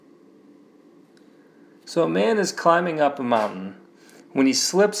So a man is climbing up a mountain when he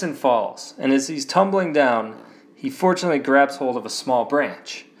slips and falls, and as he's tumbling down, he fortunately grabs hold of a small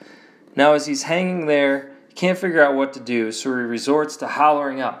branch. Now as he's hanging there, he can't figure out what to do, so he resorts to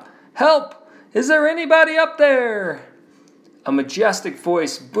hollering up, "Help! Is there anybody up there?" A majestic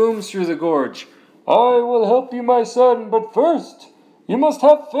voice booms through the gorge. "I will help you, my son, but first, you must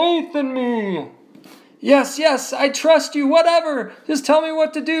have faith in me." Yes, I trust you, whatever. Just tell me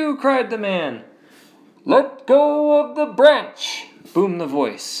what to do," cried the man. "Let go of the branch," boomed the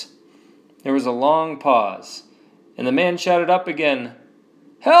voice. There was a long pause, and the man shouted up again,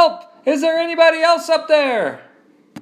 "Help! Is there anybody else up there?"